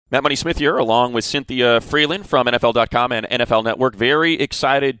Matt Money Smith here, along with Cynthia Freeland from NFL.com and NFL Network. Very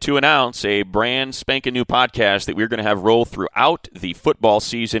excited to announce a brand spanking new podcast that we're going to have roll throughout the football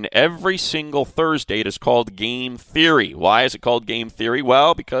season every single Thursday. It is called Game Theory. Why is it called Game Theory?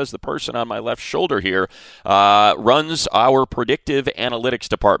 Well, because the person on my left shoulder here runs our predictive analytics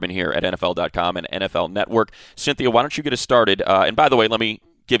department here at NFL.com and NFL Network. Cynthia, why don't you get us started? And by the way, let me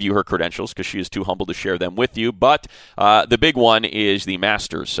give you her credentials because she is too humble to share them with you. But the big one is the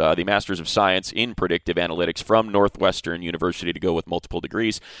Masters of Science in Predictive Analytics from Northwestern University, to go with multiple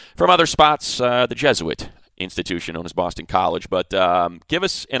degrees. From other spots, the Jesuit institution known as Boston College. But give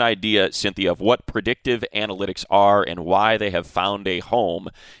us an idea, Cynthia, of what predictive analytics are and why they have found a home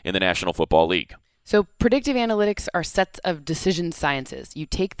in the National Football League. So predictive analytics are sets of decision sciences. You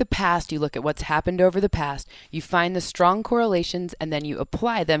take the past, you look at what's happened over the past, you find the strong correlations, and then you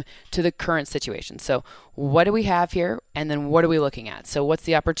apply them to the current situation. So what do we have here, and then what are we looking at? So what's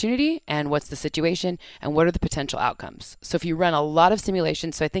the opportunity, and what's the situation, and what are the potential outcomes? So if you run a lot of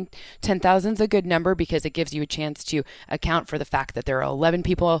simulations, so I think 10,000 is a good number because it gives you a chance to account for the fact that there are 11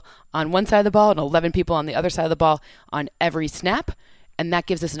 people on one side of the ball and 11 people on the other side of the ball on every snap. And that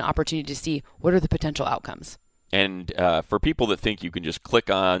gives us an opportunity to see what are the potential outcomes. And for people that think you can just click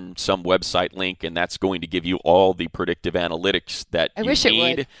on some website link and that's going to give you all the predictive analytics that you need. I wish it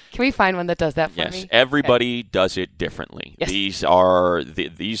would. Can we find one that does that for me? Yes, everybody does it differently. Yes.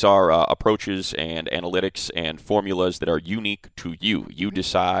 These are approaches and analytics and formulas that are unique to you. You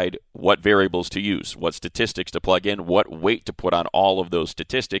decide what variables to use, what statistics to plug in, what weight to put on all of those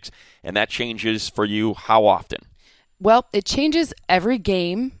statistics, and that changes for you how often? Well, it changes every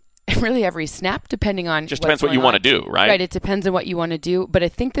game, really every snap, depending on just depends what you want to do, right? Right, it depends on what you want to do. But I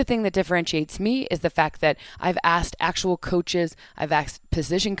think the thing that differentiates me is the fact that I've asked actual coaches, I've asked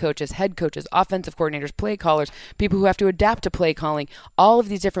position coaches, head coaches, offensive coordinators, play callers, people who have to adapt to play calling, all of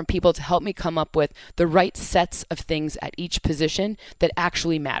these different people to help me come up with the right sets of things at each position that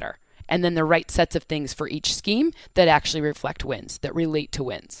actually matter. And then the right sets of things for each scheme that actually reflect wins, that relate to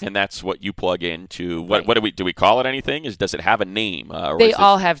wins. And that's what you plug into. What do we call it anything? Does it have a name? They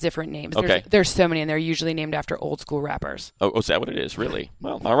all have different names. Okay. There's so many, and they're usually named after old school rappers. Oh, is that what it is? Really?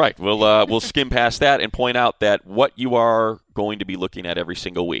 Well, all right. We'll skim past that and point out that what you are going to be looking at every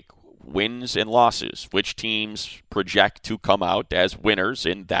single week. Wins and losses. Which teams project to come out as winners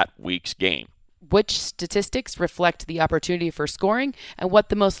in that week's game? Which statistics reflect the opportunity for scoring and what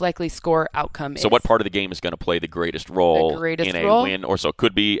the most likely score outcome is. So what part of the game is going to play the greatest role in a win? Or so it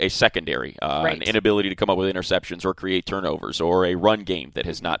could be a secondary, an inability to come up with interceptions or create turnovers, or a run game that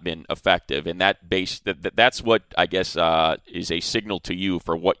has not been effective. And that's what I guess is a signal to you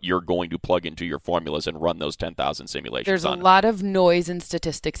for what you're going to plug into your formulas and run those 10,000 simulations There's on. A lot of noise in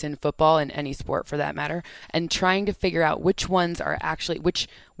statistics in football and any sport for that matter, and trying to figure out which ones are actually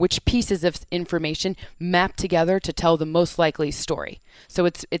which pieces of information map together to tell the most likely story. So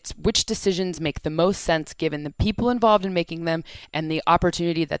it's which decisions make the most sense given the people involved in making them and the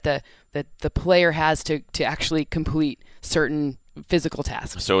opportunity that the player has to actually complete certain physical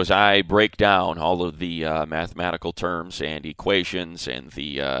tasks. So as I break down all of the mathematical terms and equations and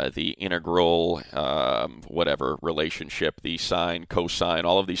the integral whatever relationship, the sine, cosine,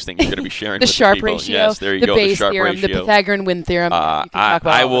 all of these things you're going to be sharing the with sharp the people. ratio, Yes, there you the go. base The sharp theorem, ratio. the Pythagorean wind theorem.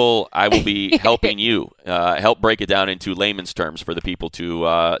 I will be helping you help break it down into layman's terms for the people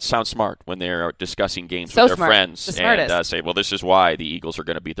to sound smart when they're discussing games with their friends and say, well, this is why the Eagles are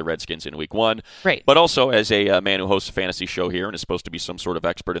going to beat the Redskins in Week 1. Right. But also, as a man who hosts a fantasy show here and is supposed to be some sort of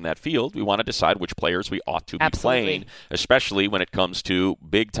expert in that field, we want to decide which players we ought to be playing, especially when it comes to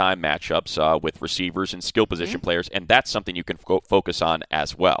big-time matchups with receivers and skill position players, and that's something you can focus on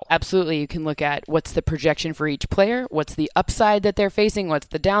as well. Absolutely. You can look at what's the projection for each player, what's the upside that they're facing, what's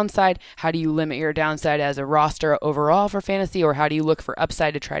the downside, how do you limit your downside as a roster overall for fantasy, or how do you look for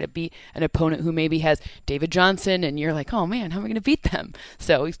upside to try to beat an opponent who maybe has David Johnson, and you're like, oh man, how am I going to beat them?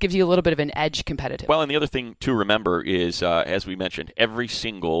 So it gives you a little bit of an edge competitive. Well, and the other thing to remember is, as we mentioned, every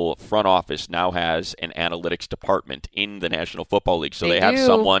single front office now has an analytics department in the National Football League. So they have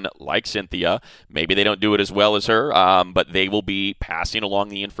someone like Cynthia. Maybe they don't do it as well as her, but they will be passing along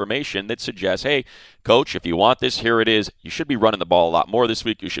the information that suggests, hey, Coach, if you want this, here it is. You should be running the ball a lot more this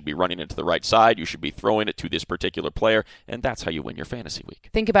week. You should be running it to the right side. You should be throwing it to this particular player, and that's how you win your fantasy week.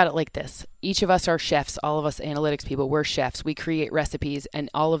 Think about it like this. Each of us are chefs. All of us analytics people, we're chefs. We create recipes,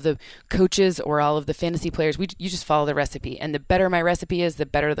 and all of the coaches or all of the fantasy players, you just follow the recipe. And the better my recipe is, the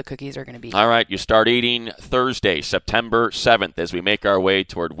better the cookies are going to be. All right, you start eating Thursday, September 7th, as we make our way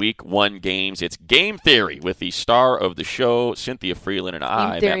toward Week 1 games. It's Game Theory with the star of the show, Cynthia Freeland, and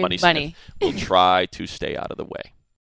I, Matt Money Smith, will try to stay out of the way.